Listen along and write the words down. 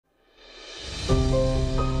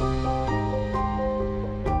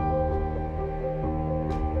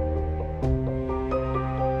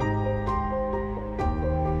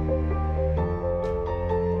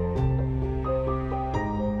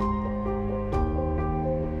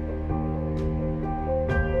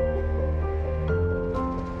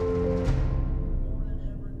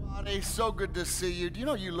So good to see you. Do you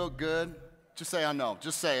know you look good? Just say, I know.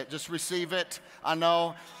 Just say it. Just receive it. I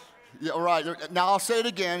know. Yeah, all right. Now I'll say it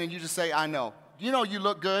again, and you just say, I know. Do you know you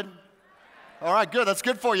look good? All right, good. That's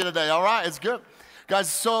good for you today. All right, it's good. Guys,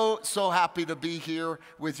 so happy to be here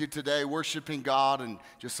with you today, worshiping God and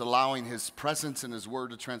just allowing His presence and His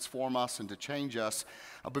Word to transform us and to change us.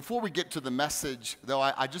 Before we get to the message, though,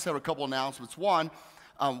 I just have a couple announcements. One,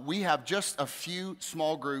 we have just a few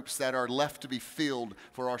small groups that are left to be filled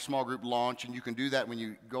for our small group launch, and you can do that when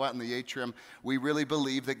you go out in the atrium. We really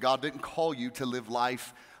believe that God didn't call you to live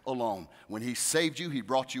life alone. When He saved you, He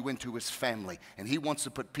brought you into His family, and He wants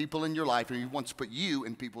to put people in your life, and He wants to put you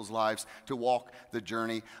in people's lives to walk the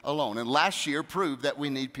journey alone. And last year proved that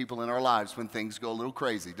we need people in our lives when things go a little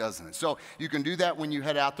crazy, doesn't it? So you can do that when you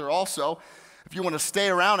head out there. Also, if you want to stay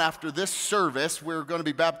around after this service, we're going to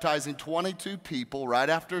be baptizing 22 people right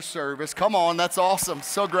after service. Come on, that's awesome.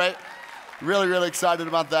 So great. Really, really excited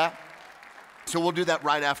about that. So we'll do that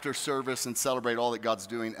right after service and celebrate all that God's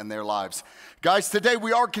doing in their lives. Guys, today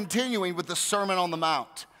we are continuing with the Sermon on the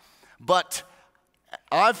Mount. But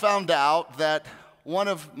I found out that one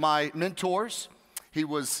of my mentors, he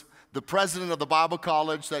was the president of the Bible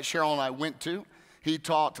college that Cheryl and I went to. He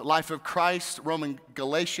taught Life of Christ, Roman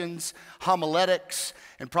Galatians, homiletics,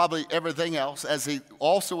 and probably everything else. As he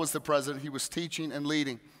also was the president, he was teaching and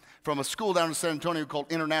leading from a school down in San Antonio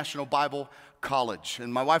called International Bible College.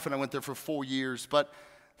 And my wife and I went there for 4 years. But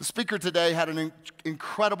the speaker today had an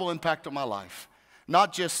incredible impact on my life.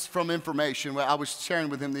 Not just from information. I was sharing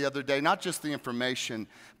with him the other day, not just the information,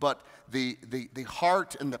 but the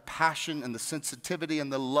heart and the passion and the sensitivity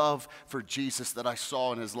and the love for Jesus that I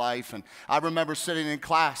saw in his life. And I remember sitting in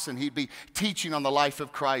class and he'd be teaching on the life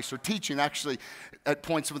of Christ, or teaching actually at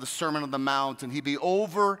points with the Sermon on the Mount, and he'd be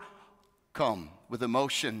overcome with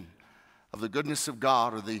emotion of the goodness of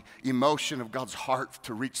God, or the emotion of God's heart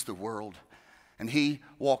to reach the world. And he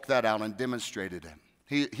walked that out and demonstrated it.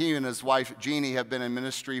 He and his wife, Jeannie, have been in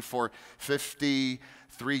ministry for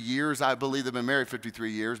 53 years. I believe they've been married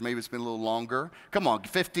 53 years. Maybe it's been a little longer. Come on,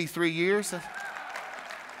 53 years?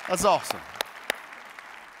 That's awesome.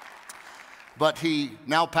 But he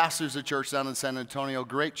now pastors a church down in San Antonio,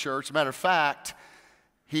 great church. As a matter of fact,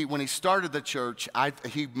 when he started the church,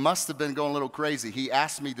 he must have been going a little crazy. He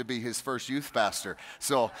asked me to be his first youth pastor.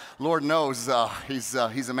 So Lord knows he's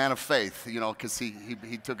a man of faith, you know, because he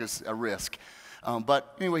took a risk.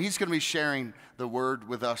 But anyway, he's going to be sharing the word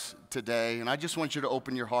with us today, and I just want you to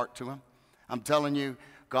open your heart to him. I'm telling you,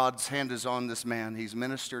 God's hand is on this man. He's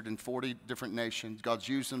ministered in 40 different nations. God's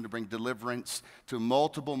used him to bring deliverance to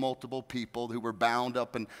multiple people who were bound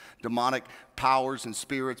up in demonic powers and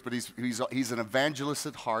spirits, but he's an evangelist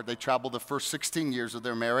at heart. They traveled the first 16 years of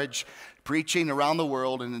their marriage, preaching around the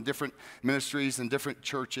world and in different ministries and different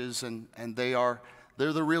churches, and they're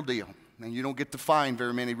the real deal. And you don't get to find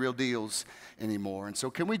very many real deals anymore. And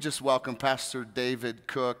so can we just welcome Pastor David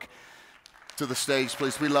Cook to the stage,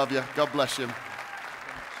 please? We love you. God bless you.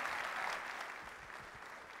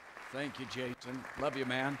 Thank you, Jason. Love you,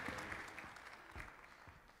 man.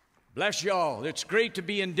 Bless y'all. It's great to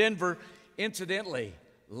be in Denver. Incidentally,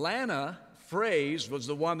 Lana Fraze was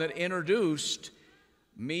the one that introduced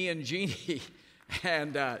me and Jeannie.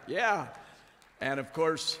 And yeah, and of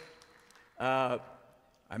course,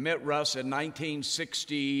 I met Russ in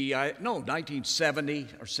 1970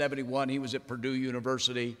 or 71. He was at Purdue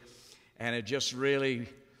University, and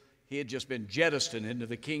he had just been jettisoned into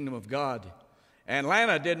the kingdom of God. And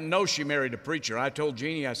Lana didn't know she married a preacher. I told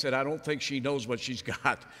Jeannie, I said, I don't think she knows what she's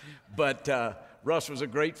got. But Russ was a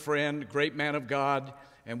great friend, great man of God,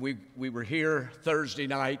 and we were here Thursday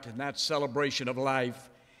night, and that's celebration of life.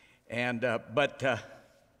 And but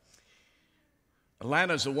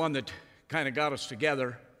Lana's the one that kind of got us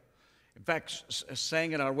together. In fact,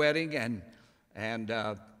 sang at our wedding, and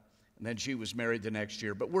then she was married the next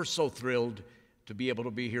year. But we're so thrilled to be able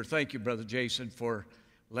to be here. Thank you, Brother Jason, for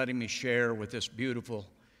letting me share with this beautiful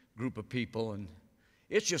group of people. And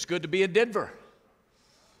it's just good to be in Denver.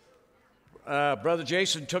 Brother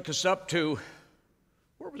Jason took us up to,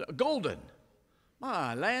 where was it? Golden.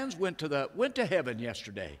 My lands went to heaven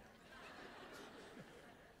yesterday.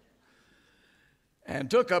 And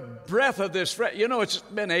took a breath of this fresh. You know, it's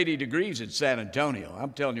been 80 degrees in San Antonio.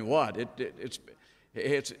 I'm telling you what,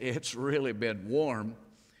 it's really been warm.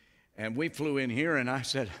 And we flew in here, and I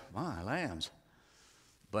said, my lands,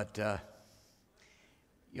 But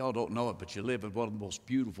y'all don't know it, but you live in one of the most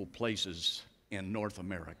beautiful places in North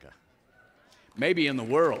America, maybe in the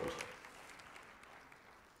world.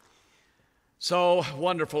 So,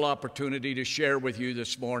 wonderful opportunity to share with you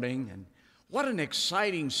this morning. And what an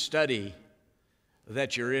exciting study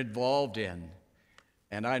that you're involved in.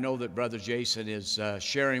 And I know that Brother Jason is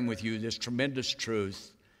sharing with you this tremendous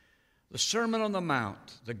truth. The Sermon on the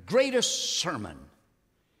Mount, the greatest sermon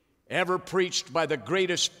ever preached by the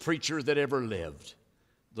greatest preacher that ever lived,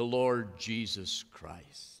 the Lord Jesus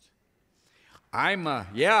Christ.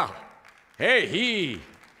 He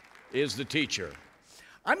is the teacher.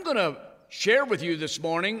 I'm going to share with you this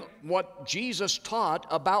morning what Jesus taught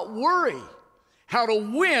about worry, how to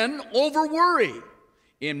win over worry.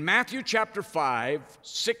 In Matthew chapter 5,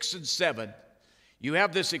 6 and 7, you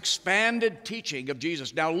have this expanded teaching of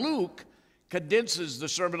Jesus. Now, Luke condenses the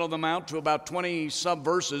Sermon on the Mount to about 20-some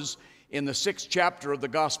verses in the 6th chapter of the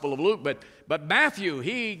Gospel of Luke. But Matthew,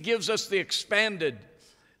 he gives us the expanded,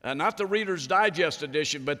 not the Reader's Digest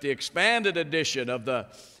edition, but the expanded edition of the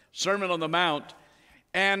Sermon on the Mount.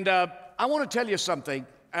 And I want to tell you something.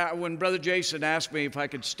 When Brother Jason asked me if I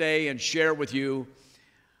could stay and share with you,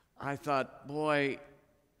 I thought, boy,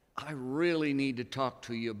 I really need to talk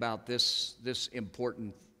to you about this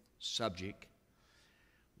important subject.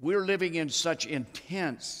 We're living in such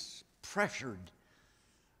intense, pressured,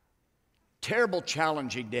 terrible,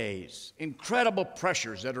 challenging days, incredible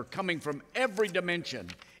pressures that are coming from every dimension,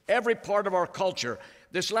 every part of our culture.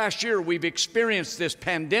 This last year, we've experienced this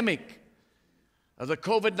pandemic of the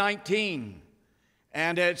COVID-19,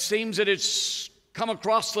 and it seems that it's come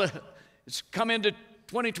into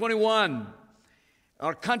 2021.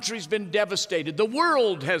 Our country's been devastated. The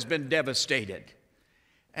world has been devastated.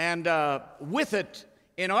 And with it,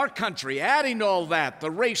 in our country, adding to all that,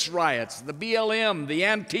 the race riots, the BLM, the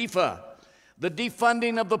Antifa, the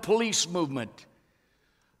defunding of the police movement,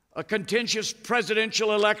 a contentious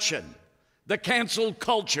presidential election, the canceled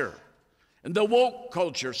culture, and the woke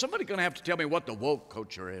culture. Somebody's going to have to tell me what the woke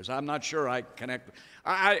culture is. I'm not sure I connect.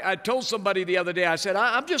 I told somebody the other day, I said,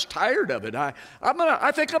 I'm just tired of it. I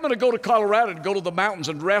think I'm going to go to Colorado and go to the mountains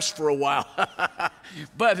and rest for a while.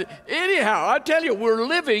 But anyhow, I tell you, we're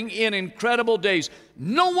living in incredible days.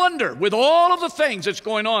 No wonder, with all of the things that's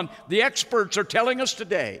going on, the experts are telling us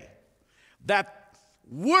today that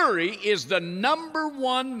worry is the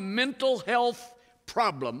 #1 mental health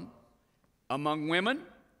problem among women.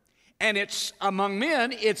 And it's among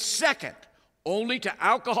men, it's second only to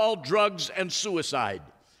alcohol, drugs, and suicide.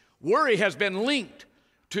 Worry has been linked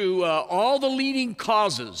to all the leading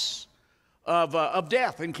causes of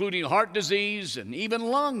death, including heart disease and even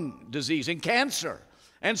lung disease and cancer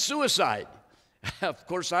and suicide. Of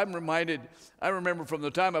course, I remember from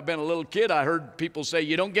the time I've been a little kid, I heard people say,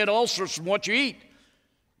 you don't get ulcers from what you eat.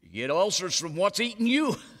 You get ulcers from what's eating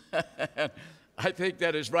you. I think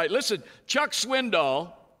that is right. Listen, Chuck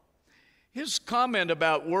Swindoll, his comment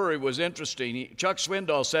about worry was interesting. Chuck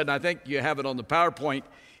Swindoll said, and I think you have it on the PowerPoint,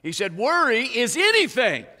 he said, worry is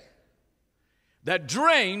anything that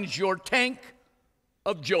drains your tank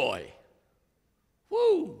of joy.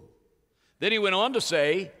 Woo! Then he went on to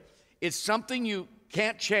say, it's something you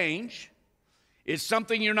can't change. It's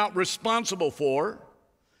something you're not responsible for.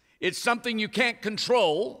 It's something you can't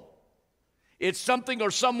control. It's something or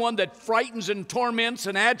someone that frightens and torments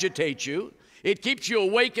and agitates you. It keeps you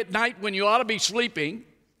awake at night when you ought to be sleeping.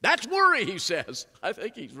 That's worry, he says. I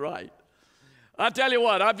think he's right. I tell you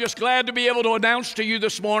what, I'm just glad to be able to announce to you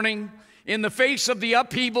this morning, in the face of the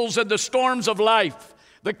upheavals and the storms of life,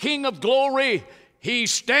 the King of glory, he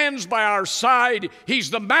stands by our side.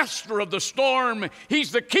 He's the master of the storm.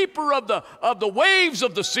 He's the keeper of the waves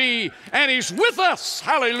of the sea, and he's with us.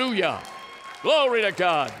 Hallelujah. Glory to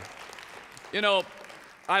God. You know,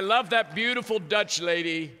 I love that beautiful Dutch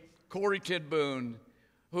lady, Corrie ten Boom,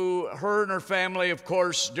 who, her and her family, of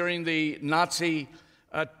course, during the Nazi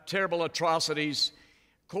terrible atrocities,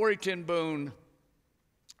 Corrie ten Boom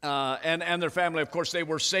and their family, of course, they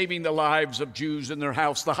were saving the lives of Jews in their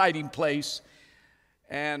house, the hiding place.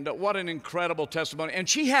 And what an incredible testimony. And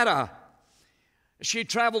she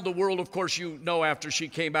traveled the world, of course, you know, after she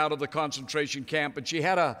came out of the concentration camp, and she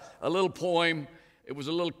had a little poem. It was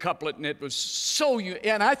a little couplet, and it was so,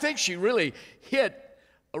 and I think she really hit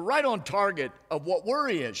right on target of what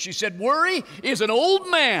worry is. She said, worry is an old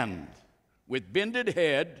man with bended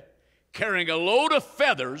head carrying a load of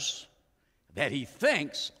feathers that he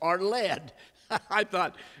thinks are lead. I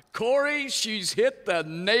thought, Corrie, she's hit the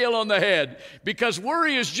nail on the head, because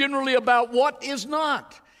worry is generally about what is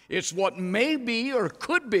not. It's what may be or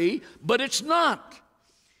could be, but it's not.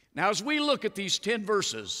 Now, as we look at these 10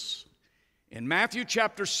 verses In Matthew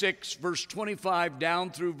chapter 6, verse 25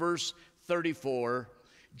 down through verse 34,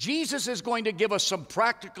 Jesus is going to give us some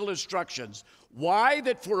practical instructions. Why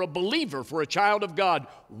that for a believer, for a child of God,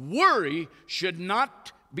 worry should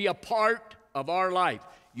not be a part of our life.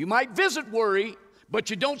 You might visit worry, but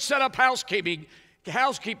you don't set up housekeeping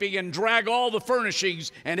and drag all the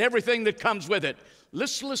furnishings and everything that comes with it.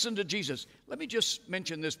 Let's listen to Jesus. Let me just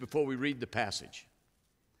mention this before we read the passage.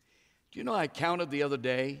 Do you know I counted the other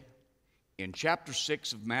day in chapter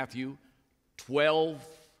 6 of Matthew 12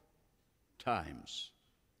 times.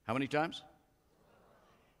 How many times?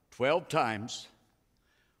 12 times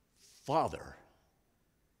Father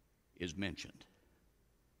is mentioned.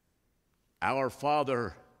 Our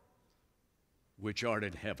Father which art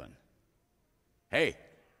in heaven. Hey,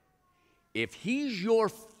 if he's your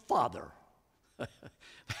Father,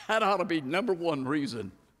 that ought to be number one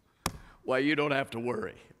reason why you don't have to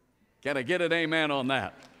worry. Can I get an amen on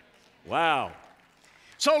that? Wow.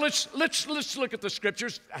 So let's look at the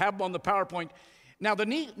scriptures, have them on the PowerPoint. Now, the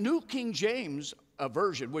New King James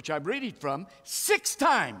version, which I'm reading from, 6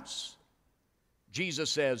 times, Jesus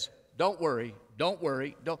says, don't worry, don't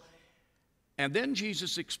worry, don't. And then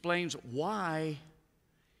Jesus explains why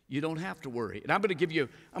you don't have to worry. And I'm going to give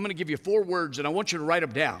you 4 words, and I want you to write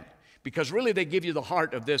them down, because really they give you the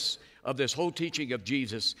heart of this whole teaching of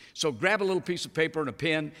Jesus. So grab a little piece of paper and a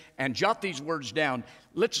pen and jot these words down.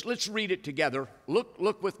 Let's read it together.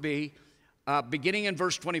 Look with me, beginning in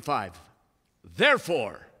verse 25.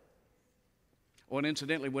 Therefore. Oh, and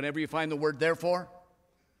incidentally, whenever you find the word therefore,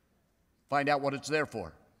 find out what it's there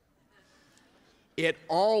for. It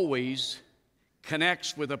always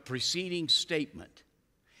connects with a preceding statement.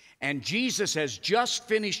 And Jesus has just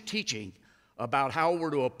finished teaching about how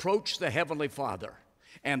we're to approach the Heavenly Father.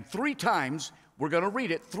 And 3 times, we're going to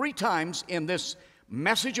read it 3 times in this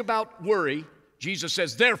message about worry. Jesus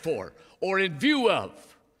says, therefore, or in view of,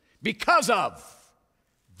 because of.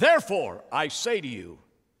 Therefore, I say to you,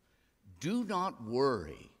 do not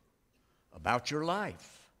worry about your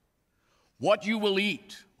life, what you will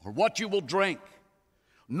eat or what you will drink,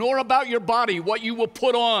 nor about your body, what you will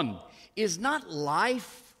put on. Is not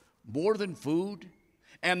life more than food,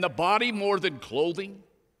 and the body more than clothing?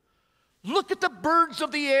 Look at the birds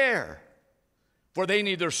of the air, for they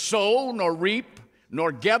neither sow nor reap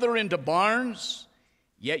nor gather into barns,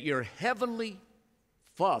 yet your heavenly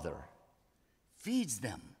Father feeds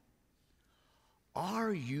them.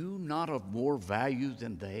 Are you not of more value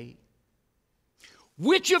than they?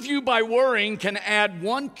 Which of you by worrying can add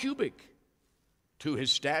 1 cubit to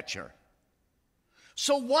his stature?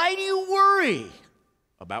 So why do you worry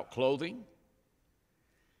about clothing?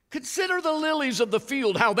 Consider the lilies of the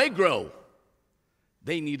field, how they grow.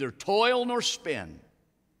 They neither toil nor spin.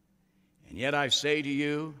 And yet I say to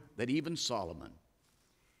you that even Solomon,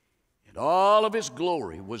 in all of his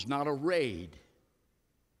glory, was not arrayed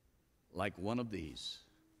like one of these.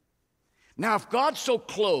 Now, if God so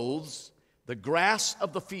clothes the grass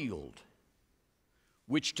of the field,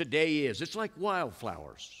 which today is, it's like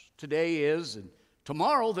wildflowers. Today is, and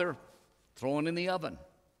tomorrow they're thrown in the oven.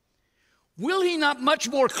 Will he not much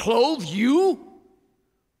more clothe you?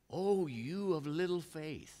 Oh, you of little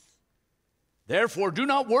faith. Therefore, do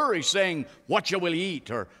not worry, saying, what shall we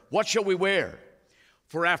eat, or what shall we wear?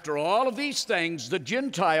 For after all of these things the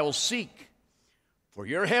Gentiles seek. For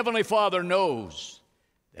your heavenly Father knows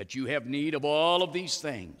that you have need of all of these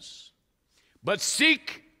things. But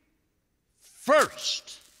seek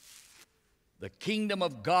first the kingdom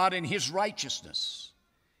of God and his righteousness.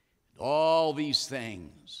 And all these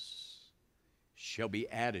things shall be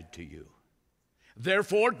added to you.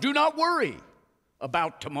 Therefore, do not worry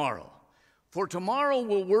about tomorrow, for tomorrow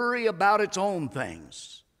will worry about its own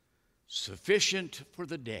things. Sufficient for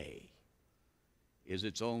the day is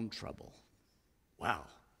its own trouble. Wow.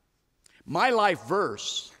 My life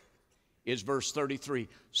verse is verse 33.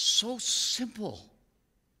 So simple,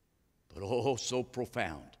 but oh, so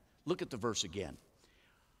profound. Look at the verse again.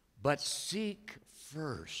 But seek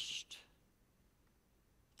first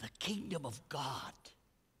the kingdom of God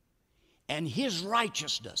and his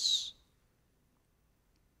righteousness,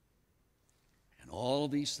 and all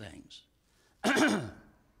these things.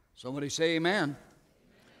 Somebody say amen.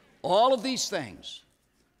 All of these things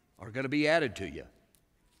are going to be added to you.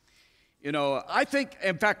 You know, I think,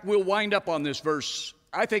 in fact, we'll wind up on this verse.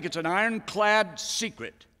 I think it's an ironclad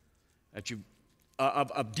secret that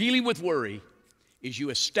of dealing with worry is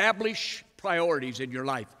you establish priorities in your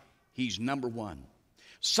life. He's number one.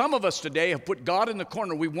 Some of us today have put God in the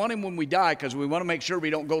corner. We want him when we die because we want to make sure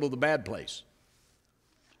we don't go to the bad place.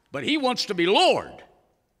 But he wants to be Lord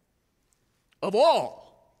of all.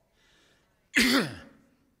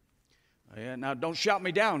 And now don't shout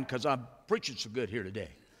me down because I'm preaching so good here today.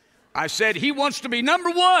 I said he wants to be number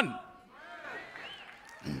one.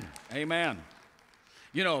 Amen.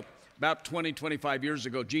 You know, about 20, 25 years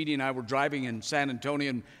ago, Jeannie and I were driving in San Antonio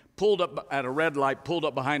and pulled up at a red light, pulled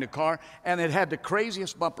up behind a car, and it had the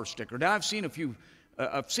craziest bumper sticker. Now, I've seen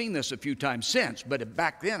this a few times since, but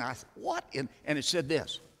back then I thought, what? And it said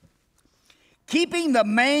this: keeping the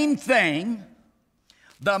main thing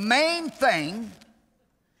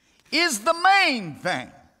is the main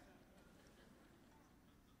thing.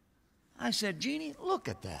 I said, Jeannie, look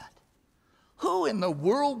at that. Who in the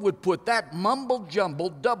world would put that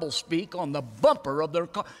mumble-jumble doublespeak on the bumper of their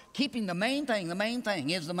car? Keeping the main thing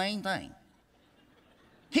is the main thing.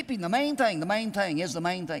 Keeping the main thing is the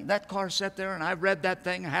main thing. That car sat there, and I read that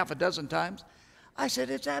thing half a dozen times. I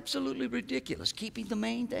said, it's absolutely ridiculous. Keeping the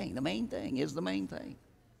main thing is the main thing.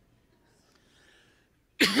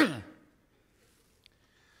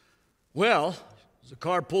 Well, as the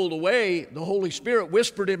car pulled away, the Holy Spirit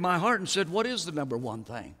whispered in my heart and said, what is the number one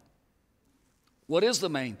thing? What is the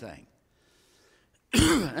main thing?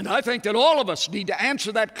 And I think that all of us need to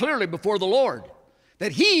answer that clearly before the Lord,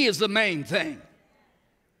 that He is the main thing.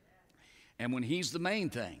 And when He's the main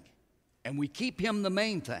thing, and we keep Him the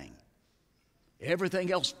main thing,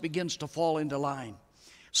 everything else begins to fall into line.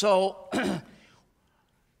 So,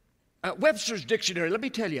 Webster's Dictionary, let me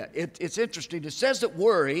tell you, it's interesting. It says that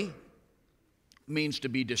worry means to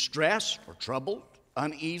be distressed or troubled,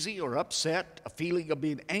 uneasy or upset, a feeling of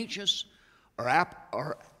being anxious or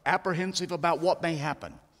apprehensive about what may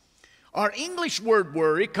happen. Our English word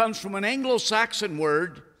worry comes from an Anglo-Saxon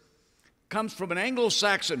word.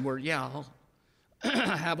 Yeah, I'll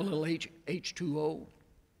have a little H2O.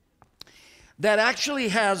 That actually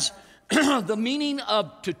has the meaning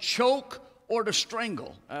of to choke or to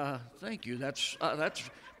strangle. Thank you. That's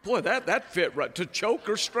boy, that fit right. To choke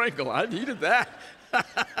or strangle. I needed that.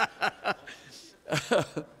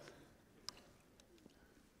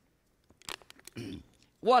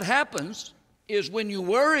 What happens is when you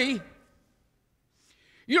worry,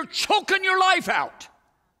 you're choking your life out.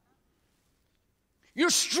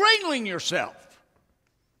 You're strangling yourself.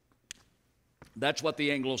 That's what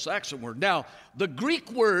the Anglo-Saxon word. Now, the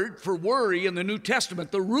Greek word for worry in the New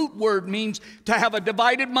Testament, the root word means to have a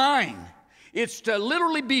divided mind. It's to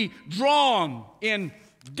literally be drawn in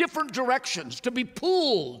different directions, to be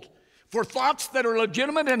pulled for thoughts that are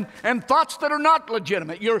legitimate and thoughts that are not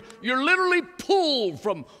legitimate. You're literally pulled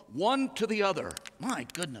from one to the other. My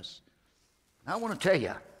goodness. I want to tell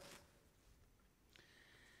you,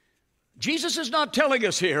 Jesus is not telling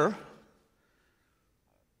us here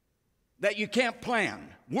that you can't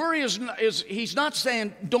plan. Worry He's not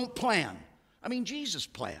saying don't plan. I mean, Jesus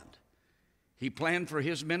planned. He planned for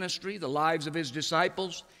His ministry, the lives of His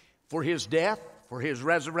disciples, for His death, for His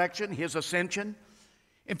resurrection, His ascension.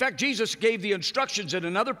 In fact, Jesus gave the instructions in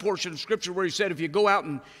another portion of Scripture where He said, if you go out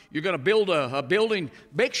and you're going to build a building,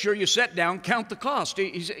 make sure you sit down, count the cost.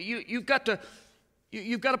 You've got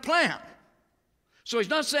to plan. So He's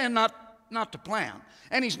not saying not to plan.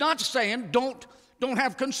 And He's not saying don't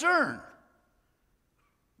have concern.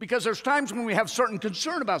 Because there's times when we have certain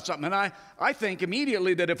concern about something. And I think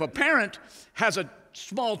immediately that if a parent has a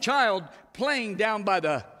small child playing down by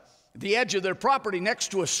the edge of their property next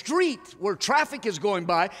to a street where traffic is going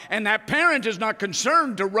by, and that parent is not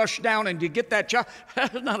concerned to rush down and to get that child,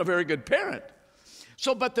 that's not a very good parent.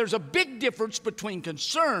 So, but there's a big difference between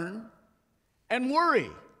concern and worry.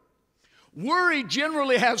 Worry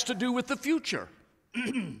generally has to do with the future.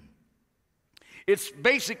 It's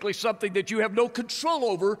basically something that you have no control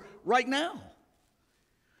over right now.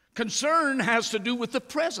 Concern has to do with the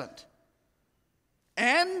present.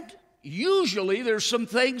 And usually there's some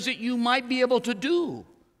things that you might be able to do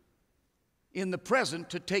in the present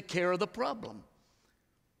to take care of the problem.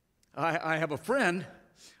 I have a friend,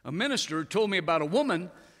 a minister, who told me about a woman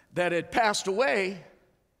that had passed away.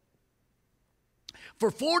 For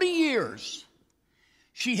 40 years,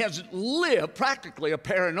 she has lived practically a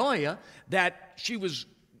paranoia that she was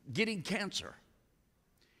getting cancer.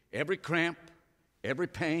 Every cramp, every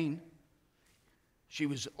pain, she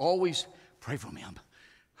was always, pray for me,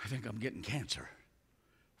 I think I'm getting cancer.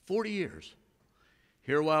 40 years.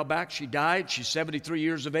 Here a while back, she died. She's 73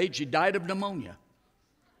 years of age. She died of pneumonia.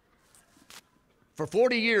 For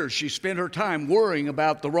 40 years, she spent her time worrying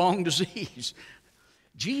about the wrong disease.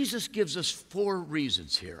 Jesus gives us 4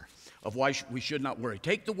 reasons here of why we should not worry.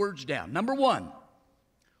 Take the words down. Number 1,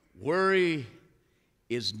 worry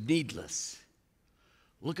is needless.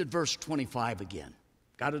 Look at verse 25 again.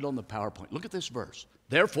 Got it on the PowerPoint. Look at this verse.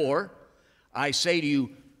 Therefore, I say to you,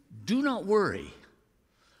 do not worry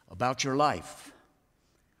about your life,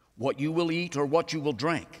 what you will eat or what you will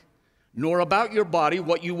drink, nor about your body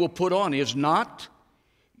what you will put on. Is not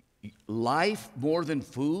life more than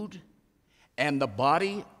food, and the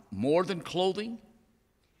body more than clothing?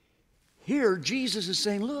 Here, Jesus is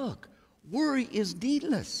saying, look, worry is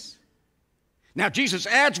needless. Now, Jesus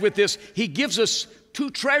adds with this, he gives us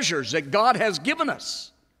two treasures that God has given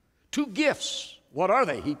us, two gifts. What are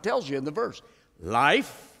they? He tells you in the verse,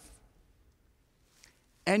 life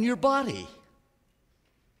and your body.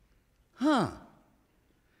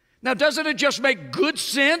 Now, doesn't it just make good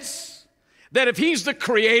sense that if he's the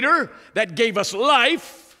creator that gave us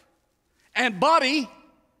life and body,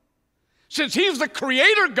 since he's the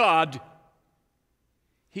creator God,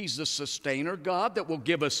 he's the sustainer God that will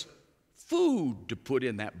give us food to put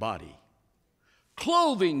in that body,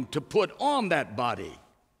 clothing to put on that body,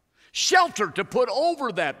 shelter to put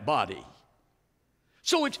over that body.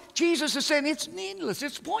 So Jesus is saying it's needless,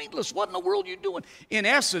 it's pointless. What in the world are you doing? In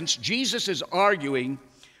essence, Jesus is arguing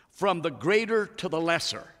from the greater to the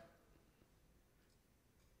lesser,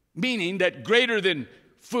 meaning that greater than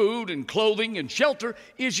food and clothing and shelter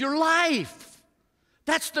is your life.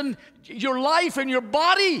 That's your life and your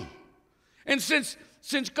body. And since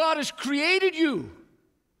God has created you,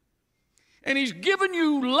 and he's given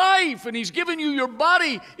you life, and he's given you your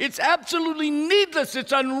body, it's absolutely needless,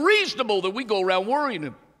 it's unreasonable that we go around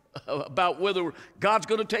worrying about whether God's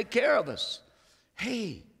going to take care of us.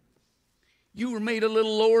 Hey, you were made a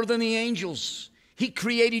little lower than the angels. He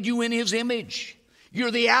created you in his image. You're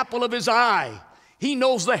the apple of his eye. He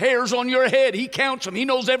knows the hairs on your head. He counts them. He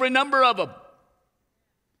knows every number of them.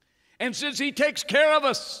 And since he takes care of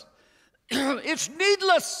us, it's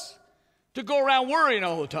needless to go around worrying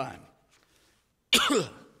all the time.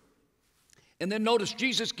 And then notice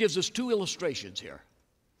Jesus gives us two illustrations here.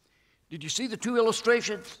 Did you see the two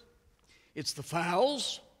illustrations? It's the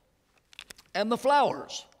fowls and the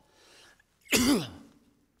flowers. You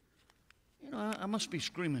know, I must be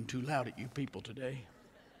screaming too loud at you people today.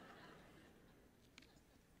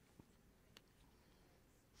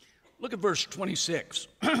 Look at verse 26.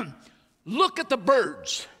 Look at the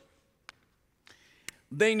birds.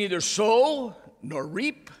 They neither sow nor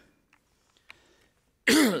reap.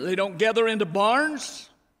 They don't gather into barns,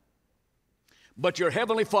 but your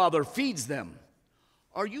heavenly Father feeds them.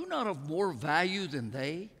 Are you not of more value than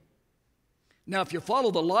they? Now, if you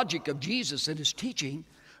follow the logic of Jesus and his teaching,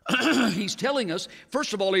 he's telling us,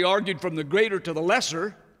 first of all, he argued from the greater to the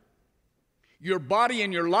lesser. Your body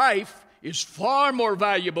and your life is far more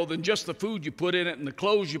valuable than just the food you put in it and the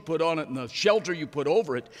clothes you put on it and the shelter you put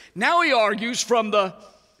over it. Now he argues from the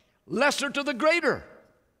lesser to the greater.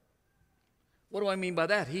 What do I mean by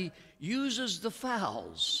that? He uses the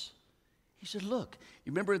fowls. He said, look,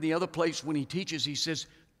 you remember in the other place when he teaches, he says,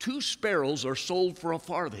 2 sparrows are sold for a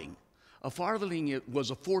farthing. A farthing was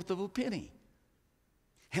a fourth of a penny.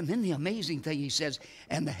 And then the amazing thing he says,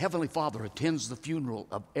 and the heavenly Father attends the funeral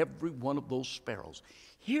of every one of those sparrows.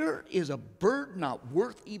 Here is a bird not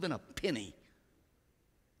worth even a penny,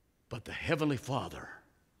 but the heavenly Father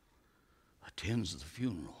attends the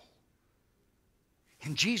funeral.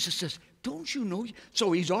 And Jesus says, don't you know?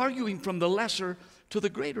 So he's arguing from the lesser to the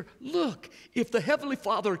greater. Look, if the heavenly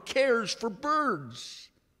Father cares for birds.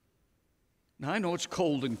 Now, I know it's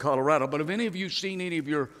cold in Colorado, but have any of you seen any of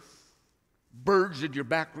your birds in your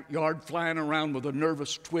backyard flying around with a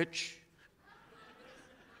nervous twitch,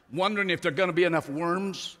 wondering if there are going to be enough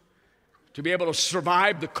worms to be able to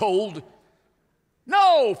survive the cold?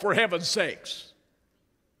 No, for heaven's sakes.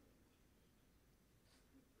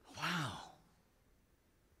 Wow.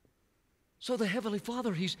 So the Heavenly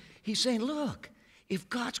Father, he's saying, look, if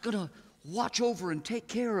God's going to watch over and take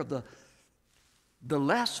care of the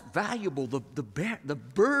less valuable, the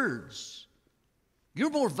birds, you're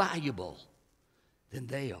more valuable than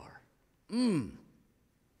they are.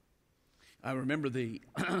 I remember the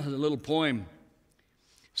little poem.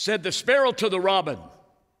 Said the sparrow to the robin,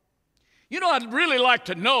 you know, I'd really like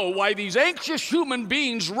to know why these anxious human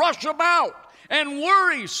beings rush about and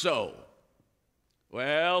worry so.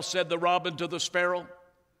 Well, said the robin to the sparrow,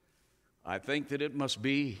 I think that it must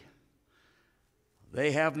be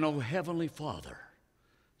they have no heavenly Father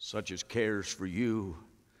such as cares for you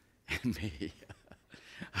and me.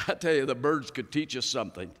 I tell you, the birds could teach us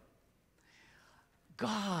something.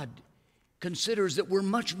 God considers that we're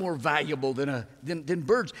much more valuable than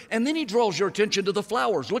birds. And then he draws your attention to the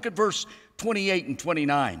flowers. Look at verse 28 and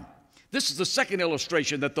 29. This is the second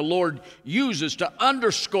illustration that the Lord uses to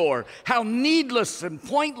underscore how needless and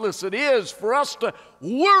pointless it is for us to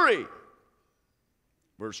worry.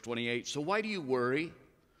 Verse 28, so why do you worry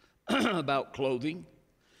about clothing?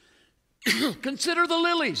 Consider the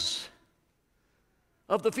lilies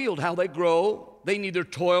of the field, how they grow, they neither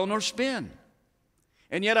toil nor spin.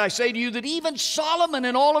 And yet I say to you that even Solomon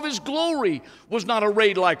in all of his glory was not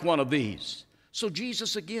arrayed like one of these. So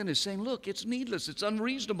Jesus again is saying, look, it's needless, it's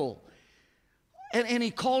unreasonable. And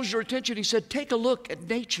he calls your attention. He said, take a look at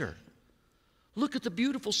nature. Look at the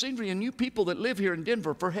beautiful scenery. And you people that live here in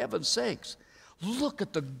Denver, for heaven's sakes, look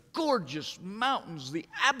at the gorgeous mountains, the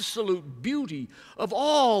absolute beauty of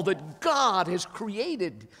all that God has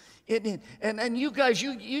created. And you guys,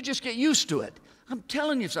 you just get used to it. I'm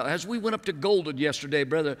telling you something. As we went up to Golden yesterday,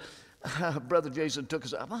 Brother Jason took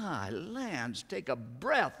us up. My lands, take a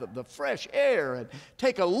breath of the fresh air and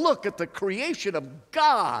take a look at the creation of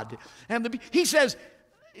God. And he says,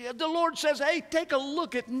 the Lord says, hey, take a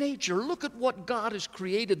look at nature. Look at what God has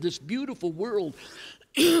created, this beautiful world.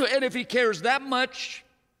 And if he cares that much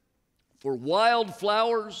for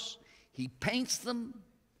wildflowers, he paints them.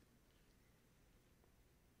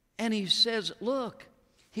 And he says, look,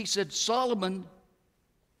 he said, Solomon,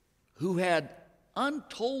 who had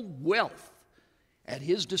untold wealth at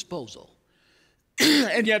his disposal,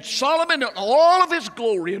 and yet Solomon, in all of his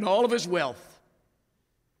glory and all of his wealth,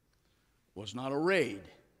 was not arrayed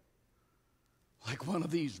like one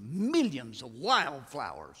of these millions of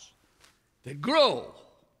wildflowers that grow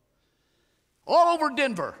all over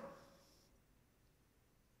Denver.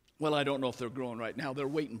 Well, I don't know if they're growing right now. They're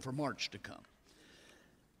waiting for March to come.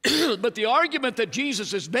 But the argument that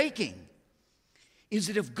Jesus is making is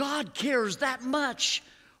that if God cares that much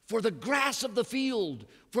for the grass of the field,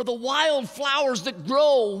 for the wildflowers that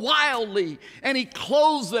grow wildly, and he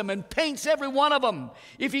clothes them and paints every one of them,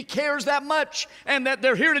 if he cares that much and that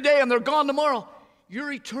they're here today and they're gone tomorrow,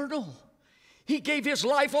 you're eternal. He gave his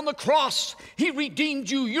life on the cross. He redeemed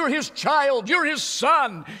you. You're his child. You're his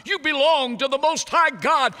son. You belong to the Most High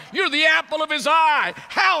God. You're the apple of his eye.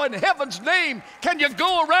 How in heaven's name can you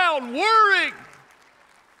go around worrying?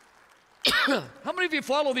 How many of you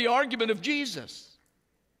follow the argument of Jesus?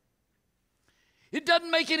 It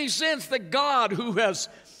doesn't make any sense that God, who has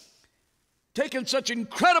taken such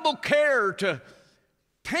incredible care to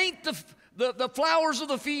paint the flowers of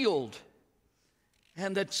the field,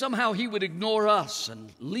 and that somehow he would ignore us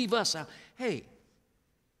and leave us out. Hey,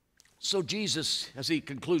 so Jesus, as he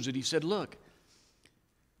concludes it, he said, look,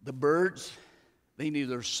 the birds, they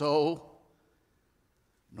neither sow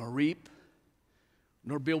nor reap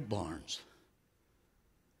nor build barns.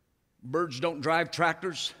 Birds don't drive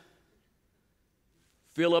tractors,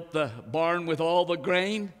 fill up the barn with all the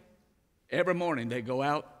grain. Every morning they go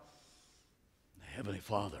out, the Heavenly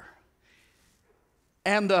Father.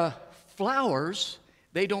 And the flowers,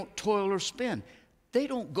 they don't toil or spin. They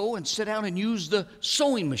don't go and sit down and use the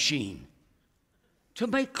sewing machine to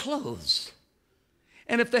make clothes.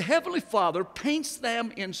 And if the Heavenly Father paints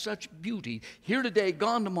them in such beauty, here today,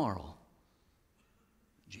 gone tomorrow,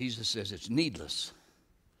 Jesus says it's needless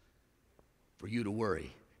for you to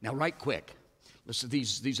worry. Now, right quick. Listen,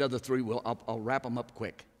 these other three, I'll wrap them up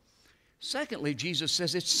quick. Secondly, Jesus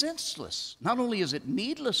says it's senseless. Not only is it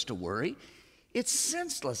needless to worry, it's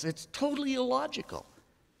senseless. It's totally illogical.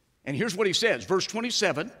 And here's what he says, verse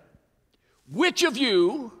 27, which of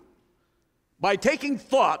you, by taking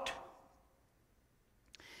thought,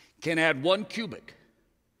 can add 1 cubit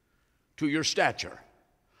to your stature?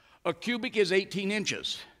 A cubit is 18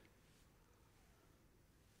 inches.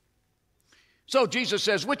 So Jesus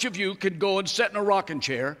says, which of you can go and sit in a rocking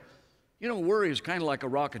chair? You know, worry is kind of like a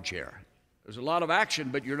rocking chair. There's a lot of action,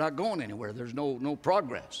 but you're not going anywhere. There's no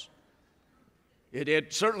progress.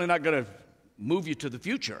 It's certainly not going to move you to the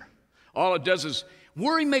future. All it does is,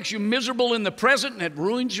 worry makes you miserable in the present and it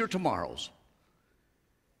ruins your tomorrows.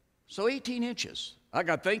 So 18 inches. I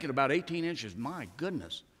got thinking about 18 inches. My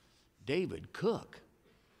goodness. David Cook,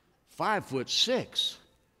 5'6".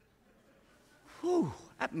 Whew,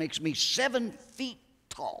 that makes me 7 feet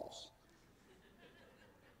tall.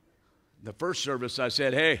 The first service I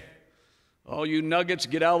said, hey, all you nuggets,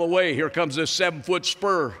 get out of the way. Here comes this 7-foot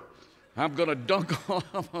spur. I'm going to dunk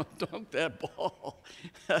that ball.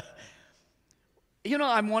 You know,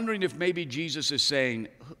 I'm wondering if maybe Jesus is saying,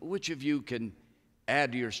 which of you can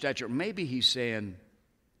add to your stature? Maybe he's saying,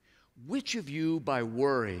 which of you by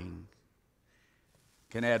worrying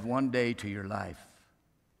can add 1 day to your life?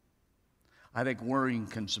 I think worrying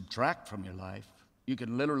can subtract from your life. You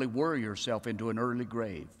can literally worry yourself into an early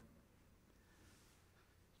grave.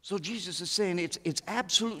 So Jesus is saying it's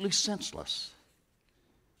absolutely senseless.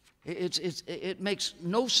 It makes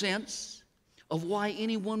no sense of why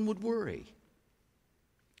anyone would worry.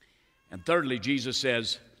 And thirdly, Jesus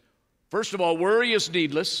says, first of all, worry is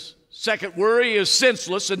needless. Second, worry is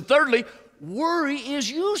senseless. And thirdly, worry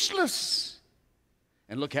is useless.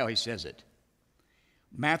 And look how he says it.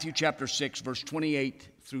 Matthew chapter 6, verse 28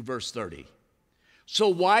 through verse 30. So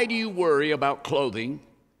why do you worry about clothing?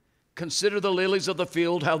 Consider the lilies of the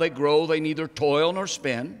field, how they grow. They neither toil nor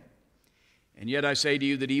spin. And yet I say to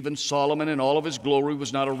you that even Solomon in all of his glory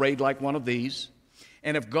was not arrayed like one of these.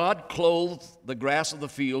 And if God clothed the grass of the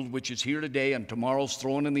field, which is here today and tomorrow's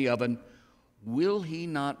thrown in the oven, will he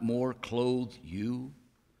not more clothe you?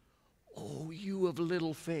 Oh, you of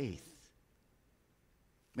little faith.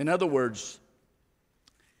 In other words,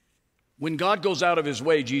 when God goes out of his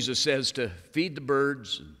way, Jesus says, to feed the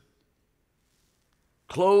birds, and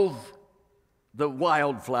clothe the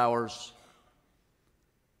wildflowers,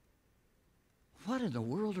 what in the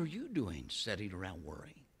world are you doing sitting around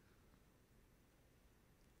worrying?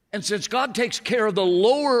 And since God takes care of the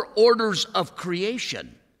lower orders of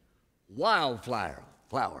creation,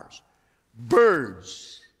 wildflowers,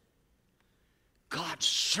 birds, God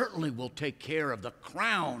certainly will take care of the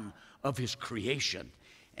crown of his creation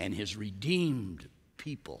and his redeemed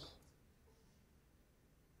people.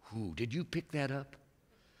 Who, did you pick that up?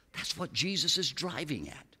 That's what Jesus is driving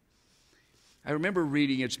at. I remember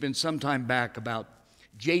reading, it's been some time back, about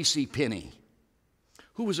J.C. Penney,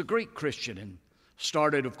 who was a great Christian and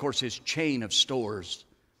started, of course, his chain of stores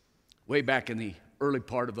way back in the early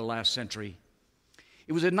part of the last century.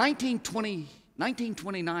 It was in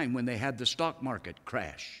 1929 when they had the stock market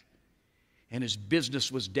crash, and his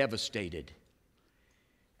business was devastated.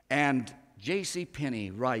 And J.C.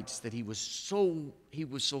 Penney writes that he was so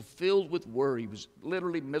filled with worry, he was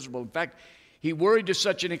literally miserable. In fact, he worried to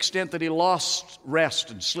such an extent that he lost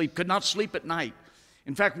rest and sleep, could not sleep at night.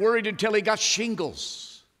 In fact, worried until he got shingles.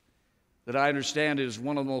 That I understand is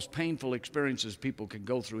one of the most painful experiences people can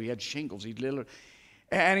go through. He had shingles.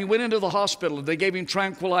 And he went into the hospital. They gave him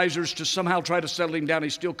tranquilizers to somehow try to settle him down. He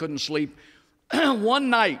still couldn't sleep.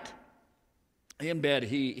 One night in bed,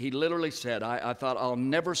 he literally said, I thought, I'll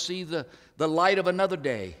never see the light of another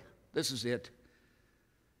day. This is it.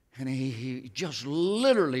 And he just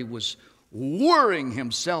literally was worrying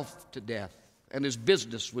himself to death, and his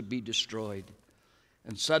business would be destroyed.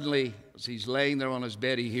 And suddenly, as he's laying there on his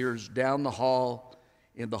bed, he hears down the hall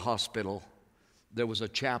in the hospital, there was a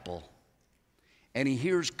chapel. And he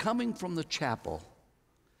hears coming from the chapel,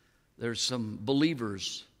 there's some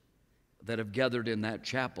believers that have gathered in that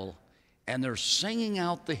chapel, and they're singing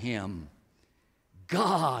out the hymn,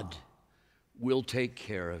 God will take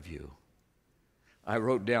care of you. I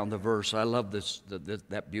wrote down the verse. I love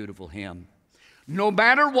that beautiful hymn. No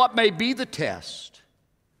matter what may be the test,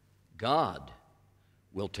 God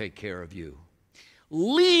will take care of you.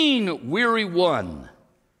 Lean, weary one,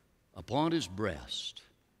 upon his breast.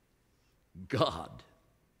 God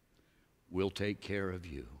will take care of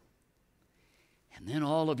you. And then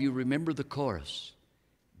all of you remember the chorus.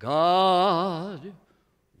 God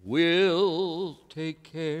will take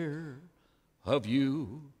care of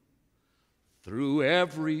you through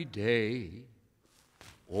every day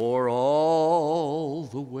or all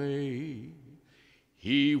the way.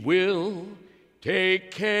 He will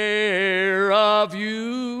take care of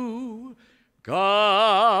you.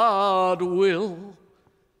 God will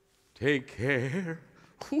take care.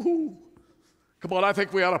 Ooh. Come on, I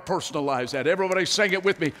think we ought to personalize that. Everybody sing it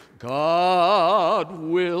with me. God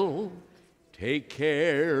will take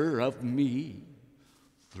care of me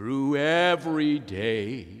through every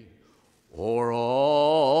day or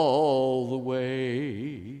all the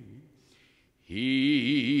way.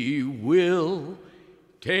 He will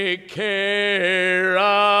take care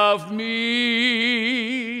of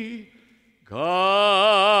me.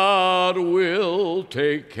 God will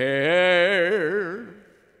take care.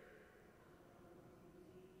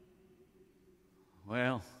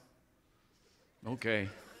 Well, okay.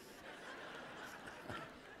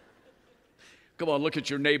 Come on, look at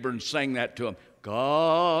your neighbor and sing that to him.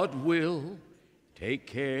 God will take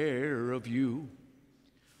care of you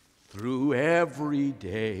through every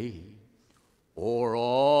day or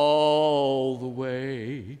all the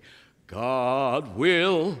way. God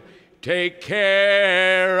will take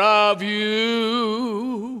care of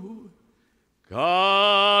you.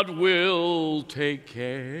 God will take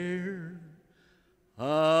care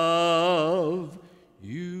of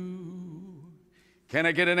you. Can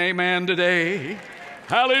I get an amen today?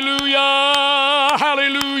 Hallelujah,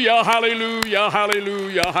 hallelujah, hallelujah,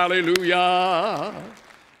 hallelujah, hallelujah.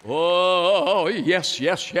 Oh, yes,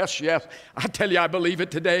 yes, yes, yes. I tell you, I believe it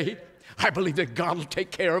today. I believe that God will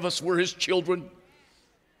take care of us. We're his children.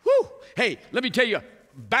 Whew. Hey, let me tell you,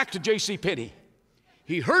 back to J.C. Penney.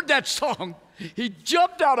 He heard that song. He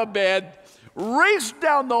jumped out of bed, raced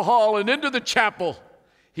down the hall and into the chapel.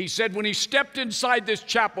 He said when he stepped inside this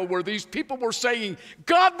chapel where these people were saying,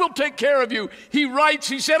 God will take care of you, he writes,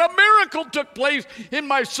 he said, a miracle took place in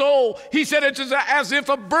my soul. He said it's as if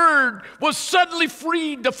a bird was suddenly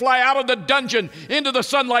freed to fly out of the dungeon into the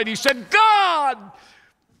sunlight. He said, God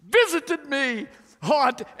visited me.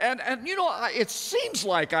 Oh, and you know, it seems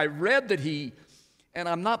like I read that he, and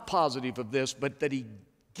I'm not positive of this, but that he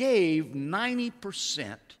gave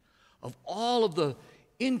 90% of all of the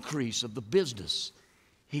increase of the business.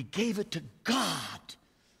 He gave it to God.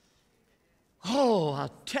 Oh,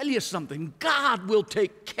 I'll tell you something. God will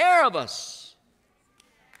take care of us.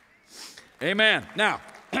 Amen. Now,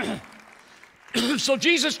 so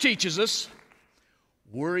Jesus teaches us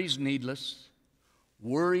worry's needless.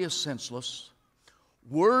 Worry is senseless.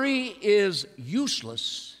 Worry is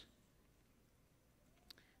useless.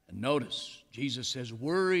 And notice, Jesus says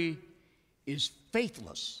worry is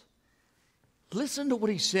faithless. Listen to what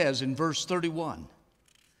he says in verse 31.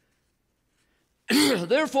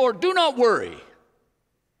 Therefore, do not worry.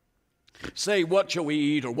 Say, what shall we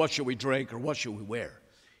eat, or what shall we drink, or what shall we wear?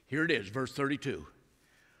 Here it is, verse 32.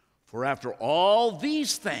 For after all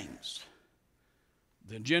these things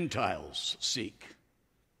the Gentiles seek.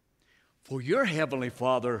 For your heavenly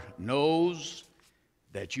Father knows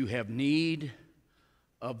that you have need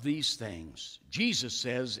of these things. Jesus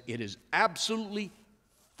says it is absolutely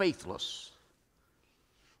faithless.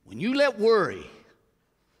 When you let worry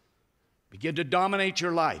begin to dominate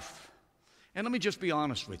your life, and let me just be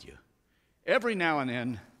honest with you. Every now and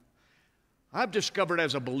then, I've discovered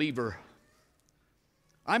as a believer,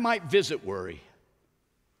 I might visit worry,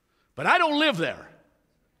 but I don't live there.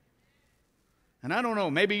 And I don't know,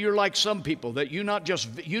 maybe you're like some people that you don't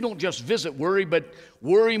just visit worry, but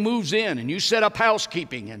worry moves in and you set up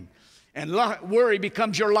housekeeping and worry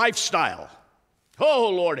becomes your lifestyle. Oh,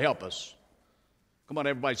 Lord, help us. Come on,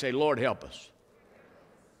 everybody say, Lord, help us.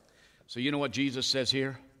 So you know what Jesus says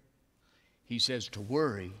here? He says to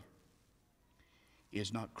worry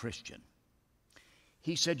is not Christian.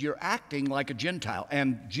 He said you're acting like a Gentile.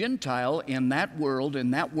 And Gentile in that world,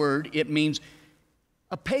 in that word, it means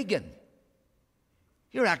a pagan.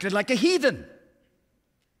 You're acting like a heathen.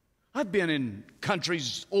 I've been in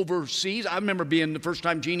countries overseas. I remember being the first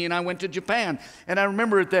time Jeannie and I went to Japan. And I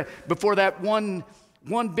remember before that one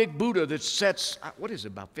big Buddha that sets, what is it,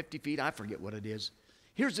 about 50 feet? I forget what it is.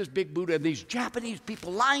 Here's this big Buddha and these Japanese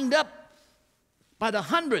people lined up by the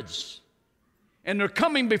hundreds. And they're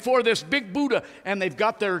coming before this big Buddha, and they've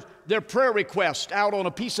got their prayer request out on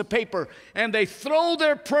a piece of paper, and they throw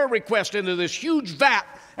their prayer request into this huge vat,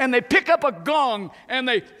 and they pick up a gong, and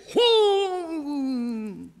they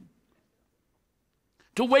whoo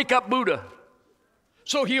to wake up Buddha.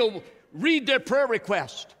 So he'll read their prayer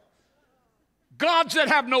request. Gods that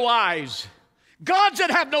have no eyes, gods that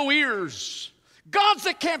have no ears, gods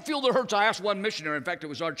that can't feel the hurts. I asked one missionary, in fact, it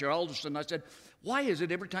was Archer Alderson, I said, why is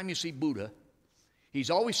it every time you see Buddha, he's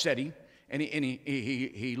always sitting, and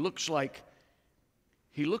he looks like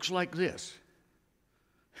this?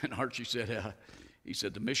 And Archie said, he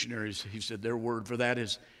said the missionaries, he said their word for that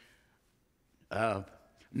is,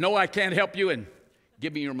 no, I can't help you, and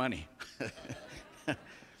give me your money.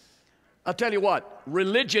 I'll tell you what,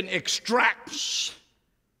 religion extracts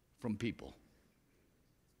from people.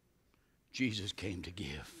 Jesus came to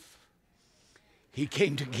give. He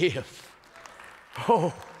came to give.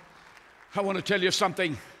 Oh, I want to tell you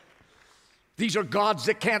something. These are gods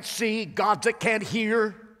that can't see, gods that can't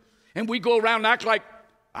hear, and we go around and act like,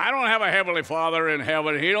 I don't have a heavenly Father in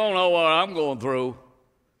heaven. He don't know what I'm going through.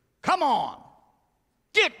 Come on.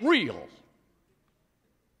 Get real.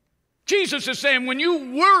 Jesus is saying when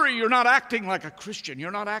you worry, you're not acting like a Christian.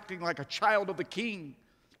 You're not acting like a child of the King.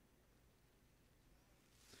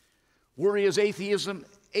 Worry is atheism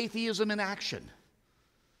in action.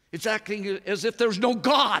 It's acting as if there's no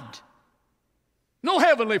God, no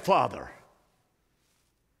heavenly Father.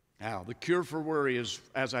 Now, the cure for worry is,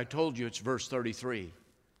 as I told you, it's verse 33.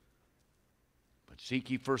 But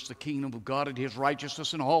seek ye first the kingdom of God and his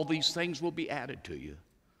righteousness, and all these things will be added to you.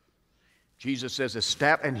 Jesus says,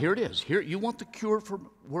 and here it is. Here, you want the cure for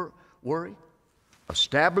worry?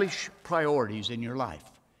 Establish priorities in your life.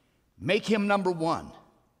 Make him number one.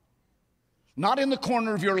 Not in the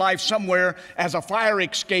corner of your life somewhere as a fire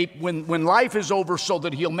escape when life is over, so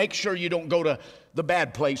that he'll make sure you don't go to the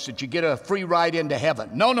bad place, that you get a free ride into heaven.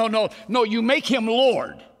 No. You make him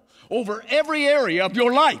Lord over every area of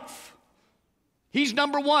your life. He's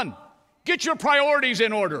number one. Get your priorities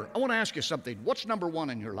in order. I want to ask you something. What's number one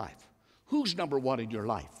in your life? Who's number one in your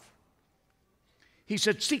life? He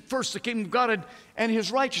said, seek first the kingdom of God and his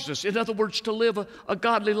righteousness. In other words, to live a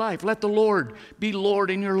godly life. Let the Lord be Lord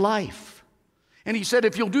in your life. And he said,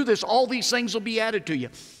 if you'll do this, all these things will be added to you.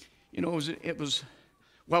 You know, it was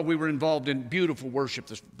while we were involved in beautiful worship.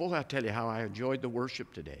 Boy, I tell you how I enjoyed the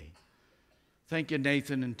worship today. Thank you,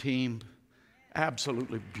 Nathan and team.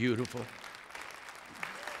 Absolutely beautiful.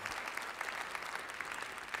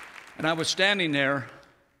 And I was standing there,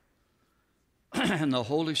 and the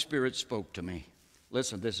Holy Spirit spoke to me.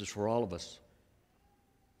 Listen, this is for all of us.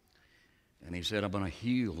 And he said, I'm going to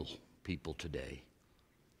heal people today.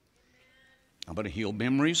 I'm going to heal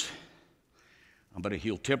memories. I'm going to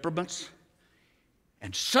heal temperaments.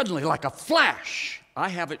 And suddenly, like a flash, I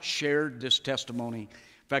haven't shared this testimony.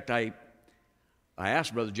 In fact, I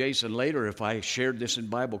asked Brother Jason later if I shared this in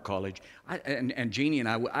Bible college. And Jeannie and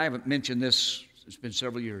I haven't mentioned this, it's been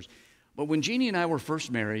several years. But when Jeannie and I were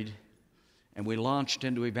first married and we launched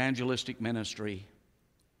into evangelistic ministry,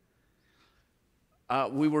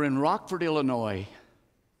 we were in Rockford, Illinois.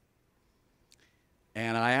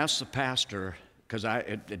 And I asked the pastor, because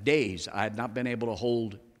at days I had not been able to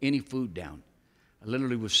hold any food down. I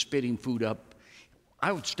literally was spitting food up.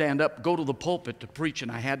 I would stand up, go to the pulpit to preach,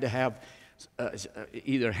 and I had to have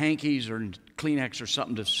either hankies or Kleenex or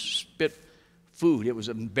something to spit food. It was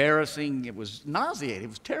embarrassing. It was nauseating. It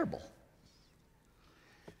was terrible.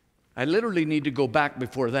 I literally need to go back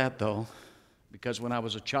before that, though, because when I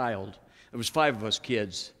was a child, there was 5 of us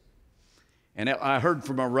kids. And I heard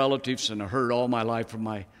from our relatives, and I heard all my life from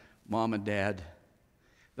my mom and dad,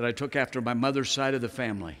 that I took after my mother's side of the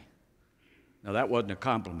family. Now, that wasn't a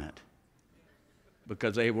compliment,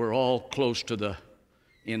 because they were all close to the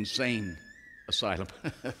insane asylum.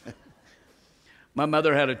 My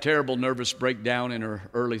mother had a terrible nervous breakdown in her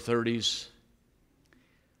early 30s.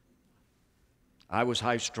 I was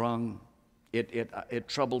high-strung. It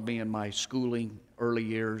troubled me in my schooling early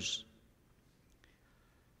years.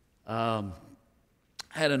 I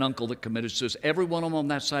had an uncle that committed suicide. Every one of them on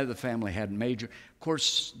that side of the family had major. Of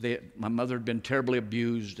course, my mother had been terribly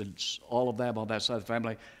abused, and all of that on that side of the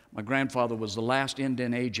family. My grandfather was the last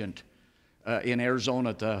Indian agent in Arizona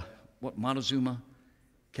at the Montezuma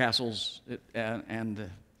Castles, and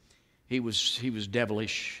he was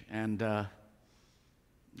devilish, and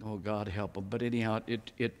oh, God help him. But anyhow,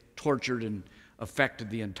 it tortured and affected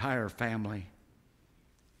the entire family.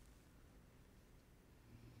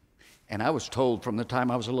 And I was told from the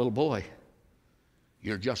time I was a little boy,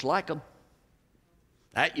 you're just like them.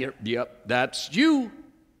 Yep, that's you.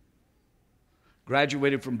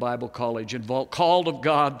 Graduated from Bible college, called of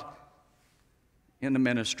God in the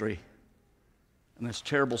ministry. In this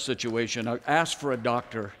terrible situation, I asked for a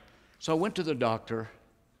doctor. So I went to the doctor,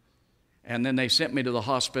 and then they sent me to the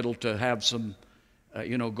hospital to have some,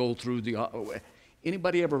 go through the.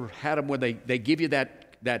 Anybody ever had them where they give you that